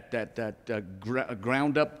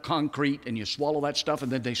ground up concrete, and you swallow that stuff,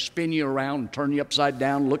 and then they spin you around and turn you upside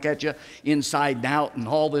down, look at you inside and out, and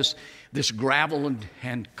all this gravel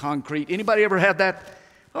and concrete? Anybody ever had that?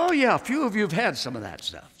 Oh yeah, a few of you have had some of that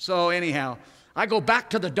stuff. So anyhow, I go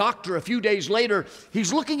back to the doctor a few days later.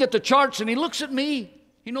 He's looking at the charts, and he looks at me.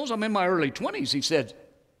 He knows I'm in my early 20s. He said,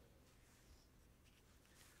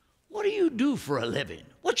 "What do you do for a living?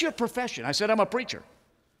 What's your profession?" I said, "I'm a preacher."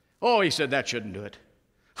 "Oh," he said, "that shouldn't do it."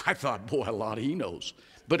 I thought, boy, a lot he knows.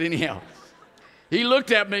 But anyhow, he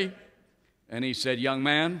looked at me and he said, "Young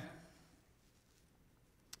man,"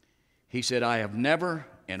 he said, "I have never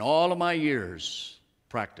in all of my years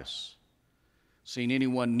practice seen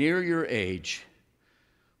anyone near your age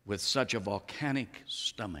with such a volcanic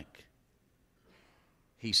stomach."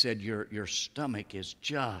 He said, your stomach is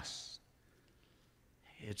just,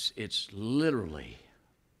 it's literally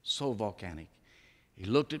so volcanic. He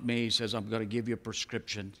looked at me, he says, "I'm going to give you a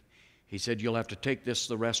prescription." He said, "You'll have to take this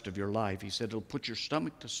the rest of your life." He said, "It'll put your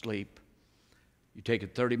stomach to sleep. You take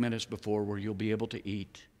it 30 minutes before where you'll be able to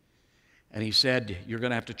eat." And he said, "You're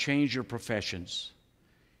going to have to change your professions.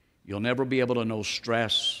 You'll never be able to know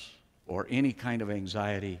stress or any kind of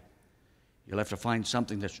anxiety. You'll have to find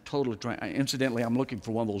something that's totally..." Incidentally, I'm looking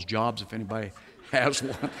for one of those jobs if anybody has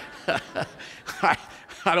one.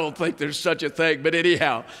 I don't think there's such a thing, but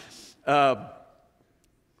anyhow...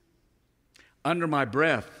 under my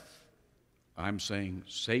breath, I'm saying,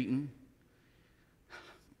 "Satan,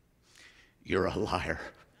 you're a liar.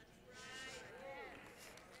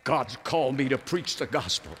 God's called me to preach the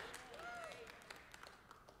gospel."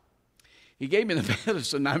 He gave me the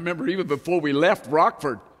medicine. I remember even before we left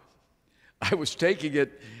Rockford, I was taking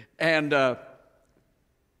it, and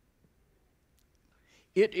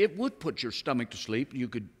it would put your stomach to sleep. You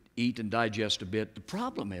could eat and digest a bit. The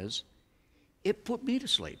problem is, it put me to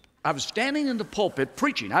sleep. I was standing in the pulpit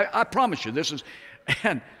preaching. I promise you this is,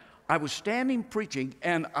 and I was standing preaching,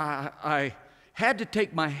 and I had to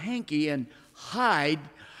take my hanky and hide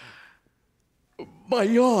my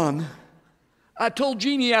yawn. I told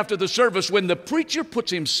Jeannie after the service, when the preacher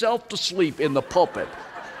puts himself to sleep in the pulpit,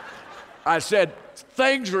 I said,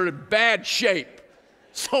 things are in bad shape.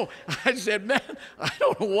 So I said, man, I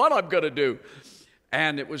don't know what I'm going to do.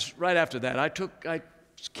 And it was right after that. I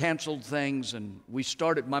canceled things, and we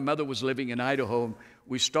started. My mother was living in Idaho.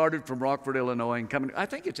 We started from Rockford, Illinois, and coming, I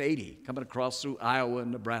think it's 80, coming across through Iowa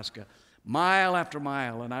and Nebraska, mile after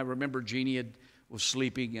mile. And I remember Jeannie was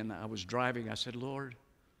sleeping, and I was driving. I said, Lord,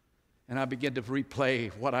 and I began to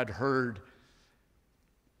replay what I'd heard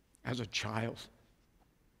as a child.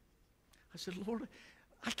 I said, Lord,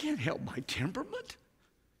 I can't help my temperament.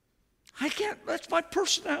 I can't, that's my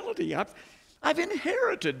personality. I've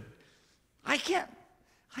inherited. I can't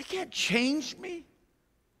change me.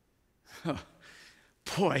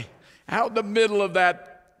 Boy, out in the middle of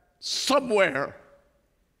that, somewhere,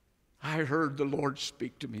 I heard the Lord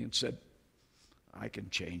speak to me and said, I can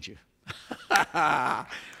change you.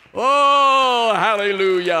 Oh,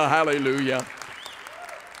 hallelujah, hallelujah.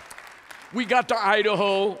 We got to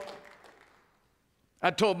Idaho.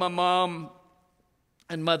 I told my mom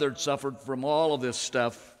and mother had suffered from all of this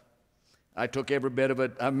stuff. I took every bit of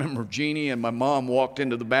it. I remember Jeannie and my mom walked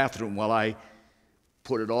into the bathroom while I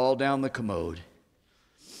put it all down the commode.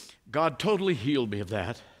 God totally healed me of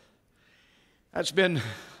that. That's been,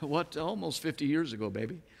 almost 50 years ago,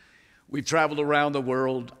 baby. We've traveled around the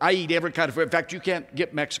world. I eat every kind of food. In fact, you can't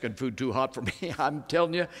get Mexican food too hot for me. I'm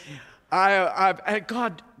telling you,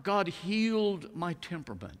 God healed my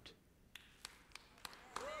temperament.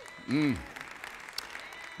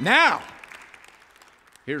 Now,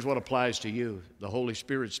 here's what applies to you. The Holy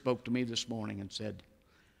Spirit spoke to me this morning and said,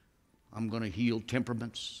 I'm going to heal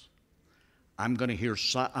temperaments. I'm going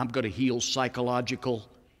to heal psychological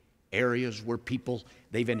areas where people,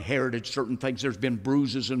 they've inherited certain things. There's been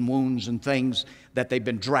bruises and wounds and things that they've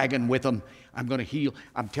been dragging with them. I'm going to heal.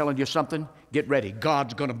 I'm telling you something. Get ready.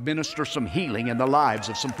 God's going to minister some healing in the lives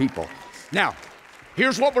of some people. Now,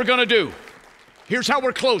 here's what we're going to do. Here's how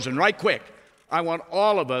we're closing right quick. I want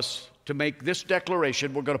all of us to make this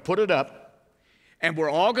declaration. We're going to put it up, and we're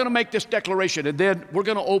all going to make this declaration, and then we're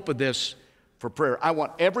going to open this for prayer. I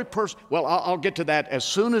want every person, well, I'll get to that as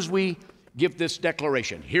soon as we give this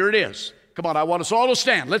declaration. Here it is. Come on, I want us all to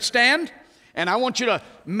stand. Let's stand, and I want you to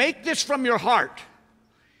make this from your heart.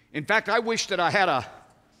 In fact, I wish that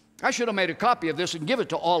I should have made a copy of this and give it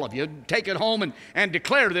to all of you. Take it home and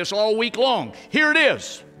declare this all week long. Here it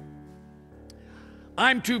is.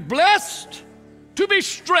 I'm too blessed to be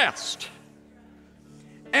stressed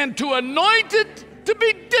and too anointed to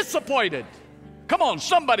be disappointed. Come on,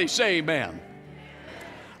 somebody say amen.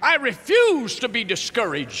 I refuse to be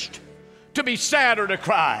discouraged, to be sad or to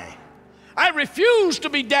cry. I refuse to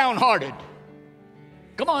be downhearted.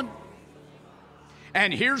 Come on.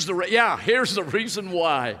 And here's the reason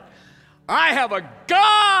why. I have a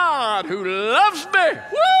God who loves me.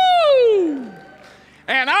 Woo!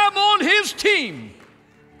 And I'm on His team.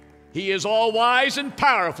 He is all wise and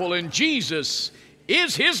powerful, and Jesus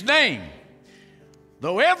is His name.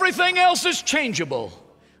 Though everything else is changeable,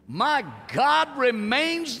 my God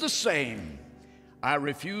remains the same. I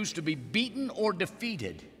refuse to be beaten or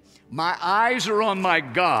defeated. My eyes are on my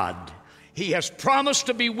God. He has promised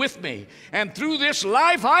to be with me, and through this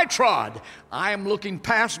life I trod, I am looking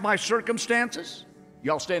past my circumstances.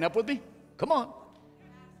 Y'all staying up with me? Come on.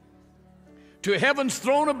 To heaven's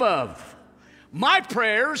throne above. My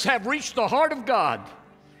prayers have reached the heart of God,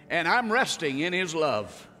 and I'm resting in His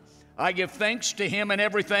love. I give thanks to Him in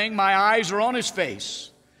everything. My eyes are on His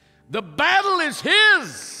face. The battle is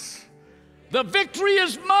His. The victory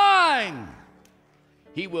is mine.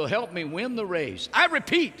 He will help me win the race. I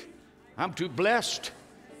repeat, I'm too blessed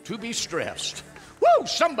to be stressed. Woo!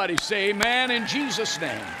 Somebody say amen in Jesus'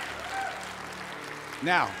 name.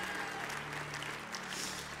 Now,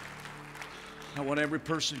 I want every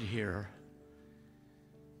person to hear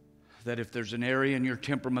that if there's an area in your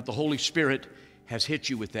temperament, the Holy Spirit has hit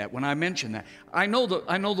you with that. When I mention that, I know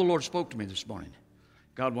the Lord spoke to me this morning.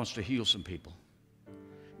 God wants to heal some people.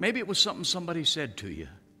 Maybe it was something somebody said to you.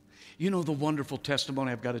 You know the wonderful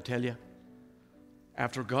testimony I've got to tell you?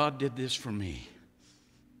 After God did this for me,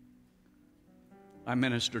 I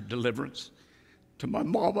ministered deliverance to my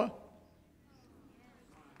mama.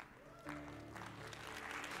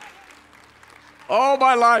 All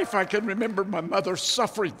my life I can remember my mother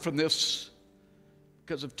suffering from this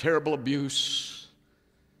because of terrible abuse.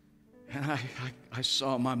 And I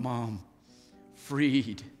saw my mom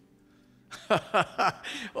freed. Oh,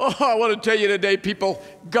 I want to tell you today, people,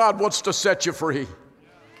 God wants to set you free.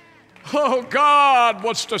 Oh, God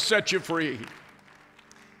wants to set you free.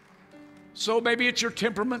 So maybe it's your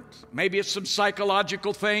temperament. Maybe it's some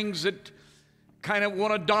psychological things that kind of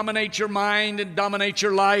want to dominate your mind and dominate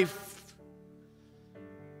your life.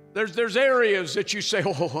 There's areas that you say,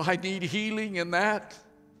 oh, I need healing in that.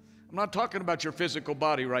 I'm not talking about your physical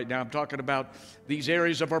body right now. I'm talking about these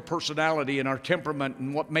areas of our personality and our temperament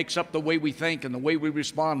and what makes up the way we think and the way we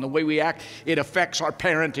respond, the way we act. It affects our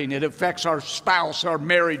parenting. It affects our spouse, our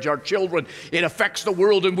marriage, our children. It affects the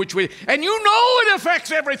world in which we... And you know it affects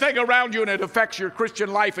everything around you, and it affects your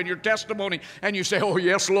Christian life and your testimony. And you say, oh,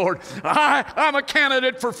 yes, Lord, I'm a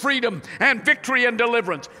candidate for freedom and victory and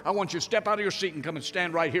deliverance. I want you to step out of your seat and come and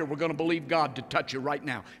stand right here. We're going to believe God to touch you right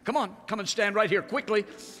now. Come on, come and stand right here quickly.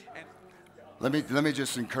 Let me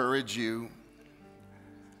just encourage you.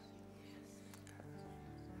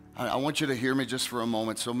 I want you to hear me just for a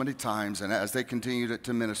moment. So many times, and as they continue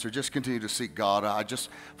to minister, just continue to seek God.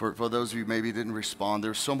 For those of you maybe didn't respond,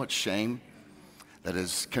 there's so much shame that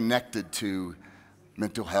is connected to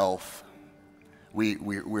mental health.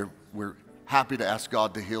 We're happy to ask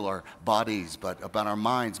God to heal our bodies, but about our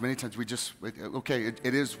minds, many times we just, okay,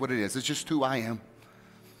 it is what it is. It's just who I am.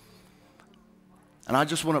 And I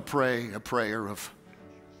just want to pray a prayer of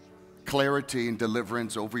clarity and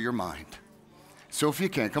deliverance over your mind. So if you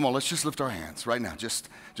can, come on, let's just lift our hands right now. Just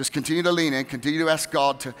continue to lean in, continue to ask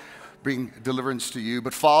God to bring deliverance to you.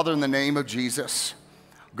 But Father, in the name of Jesus,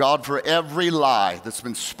 God, for every lie that's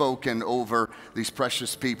been spoken over these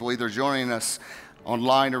precious people, either joining us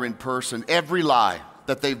online or in person, every lie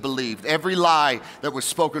that they've believed, every lie that was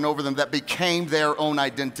spoken over them that became their own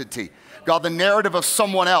identity. God, the narrative of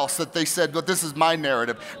someone else that they said, but this is my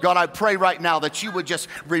narrative. God, I pray right now that you would just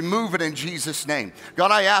remove it in Jesus' name.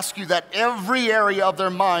 God, I ask you that every area of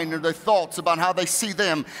their mind or their thoughts about how they see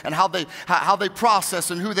them and how they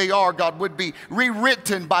process and who they are, God, would be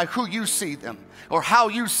rewritten by who you see them or how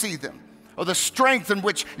you see them, or the strength in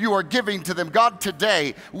which you are giving to them. God,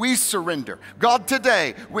 today, we surrender. God,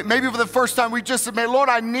 today, maybe for the first time, we just admit, Lord,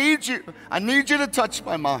 I need you. I need you to touch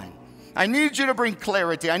my mind. I need you to bring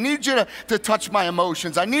clarity. I need you to touch my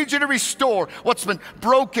emotions. I need you to restore what's been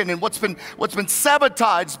broken and what's been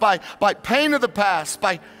sabotaged by pain of the past,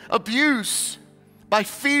 by abuse, by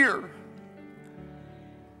fear.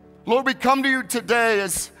 Lord, we come to you today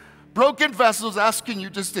as broken vessels asking you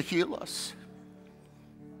just to heal us.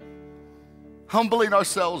 Humbling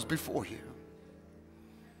ourselves before you.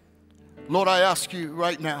 Lord, I ask you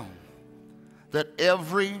right now that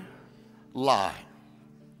every lie,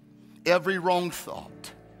 every wrong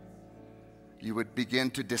thought, you would begin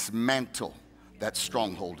to dismantle that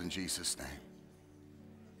stronghold in Jesus' name.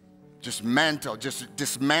 Just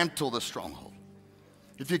dismantle the stronghold.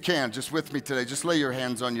 If you can, just with me today, just lay your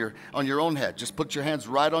hands on your own head. Just put your hands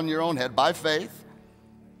right on your own head by faith.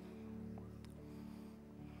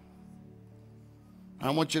 I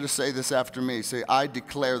want you to say this after me. Say, I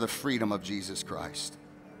declare the freedom of Jesus Christ.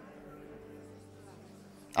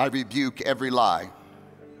 I rebuke every lie.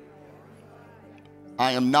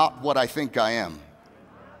 I am not what I think I am.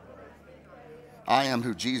 I am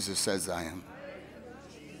who Jesus says I am.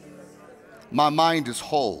 My mind is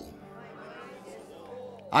whole.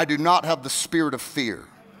 I do not have the spirit of fear,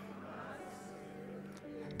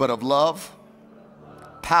 but of love,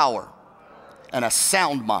 power, and a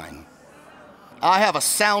sound mind. I have a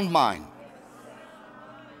sound mind.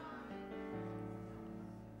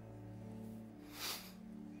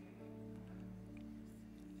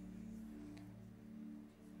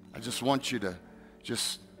 I just want you to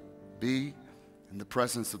just be in the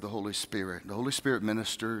presence of the Holy Spirit. The Holy Spirit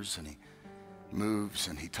ministers and he moves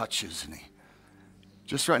and he touches and he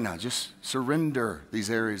just right now, just surrender these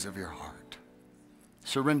areas of your heart.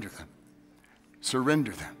 Surrender them.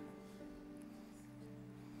 Surrender them.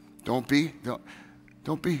 Don't be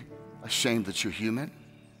ashamed that you're human.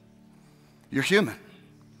 You're human.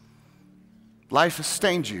 Life has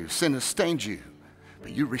stained you. Sin has stained you.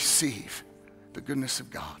 But you receive the goodness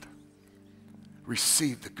of God.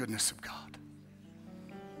 Receive the goodness of God.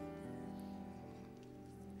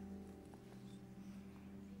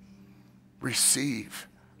 Receive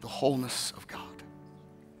the wholeness of God.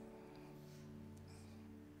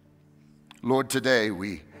 Lord, today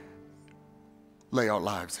we lay our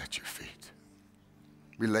lives at your feet.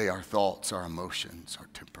 We lay our thoughts, our emotions, our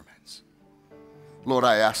temperaments. Lord,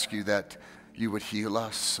 I ask you that you would heal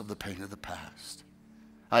us of the pain of the past.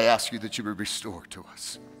 I ask you that you would restore to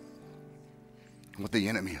us what the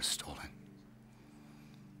enemy has stolen.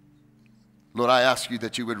 Lord, I ask you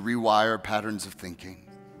that you would rewire patterns of thinking.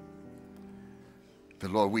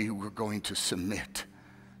 That, Lord, we were going to submit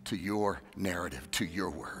to your narrative, to your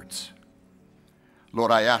words.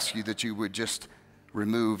 Lord, I ask you that you would just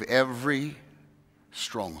remove every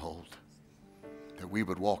stronghold, that we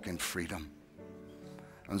would walk in freedom.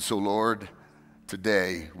 And so, Lord,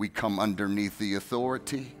 today we come underneath the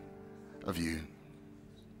authority of you.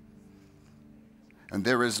 And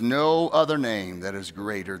there is no other name that is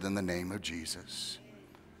greater than the name of Jesus.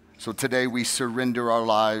 So today we surrender our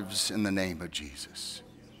lives in the name of Jesus.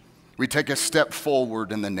 We take a step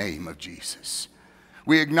forward in the name of Jesus.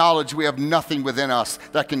 We acknowledge we have nothing within us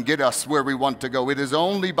that can get us where we want to go. It is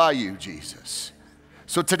only by you, Jesus.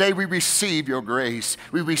 So today we receive your grace,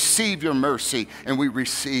 we receive your mercy, and we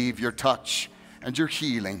receive your touch and your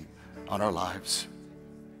healing on our lives.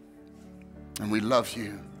 And we love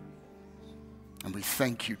you. And we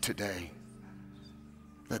thank you today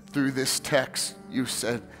that through this text you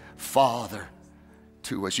said, Father,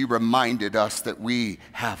 to us. You reminded us that we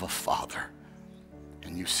have a Father.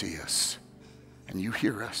 And you see us. And you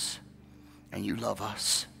hear us. And you love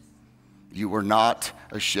us. You are not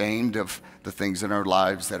ashamed of the things in our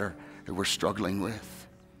lives that we're struggling with.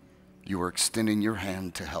 You are extending your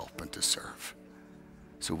hand to help and to serve.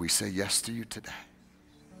 So we say yes to you today.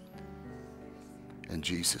 In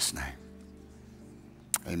Jesus' name.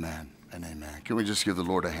 Amen and amen. Can we just give the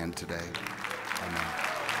Lord a hand today? Amen.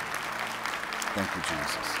 Thank you,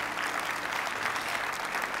 Jesus.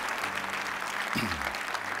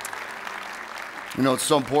 You know, it's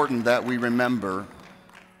so important that we remember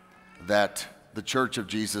that the Church of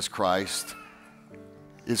Jesus Christ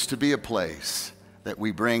is to be a place that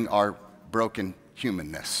we bring our broken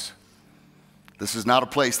humanness. This is not a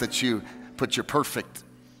place that you put your perfect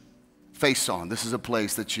face on. This is a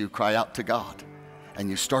place that you cry out to God. And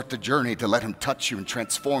you start the journey to let him touch you and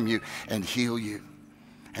transform you and heal you.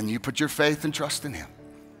 And you put your faith and trust in him.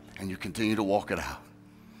 And you continue to walk it out.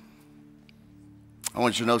 I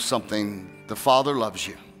want you to know something. The Father loves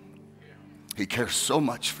you. He cares so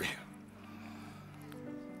much for you.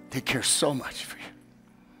 He cares so much for you.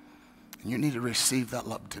 And you need to receive that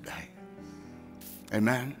love today.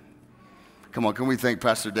 Amen. Come on, can we thank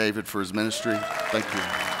Pastor David for his ministry? Thank you.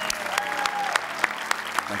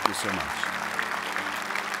 Thank you so much.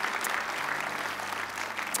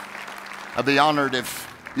 I'd be honored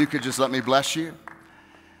if you could just let me bless you.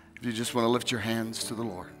 If you just want to lift your hands to the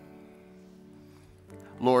Lord.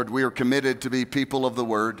 Lord, we are committed to be people of the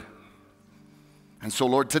Word. And so,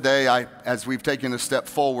 Lord, today, as we've taken a step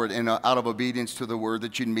forward out of obedience to the Word,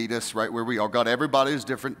 that you'd meet us right where we are. God, everybody is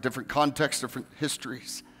different contexts, different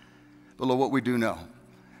histories. But Lord, what we do know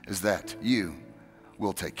is that you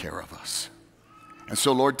will take care of us. And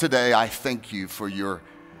so, Lord, today, I thank you for your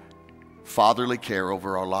fatherly care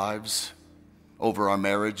over our lives, over our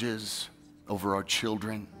marriages, over our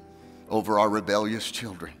children, over our rebellious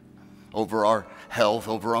children, over our health,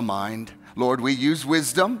 over our mind. Lord, we use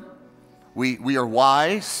wisdom. We are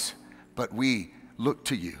wise, but we look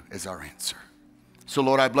to you as our answer. So,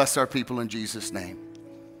 Lord, I bless our people in Jesus' name.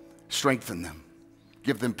 Strengthen them.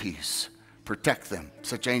 Give them peace. Protect them.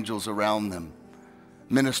 Such angels around them.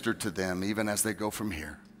 Minister to them even as they go from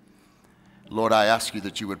here. Lord, I ask you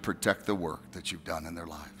that you would protect the work that you've done in their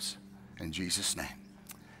lives. In Jesus' name,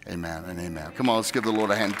 amen and amen. Come on, let's give the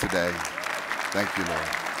Lord a hand today. Thank you, Lord.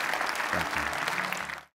 Thank you.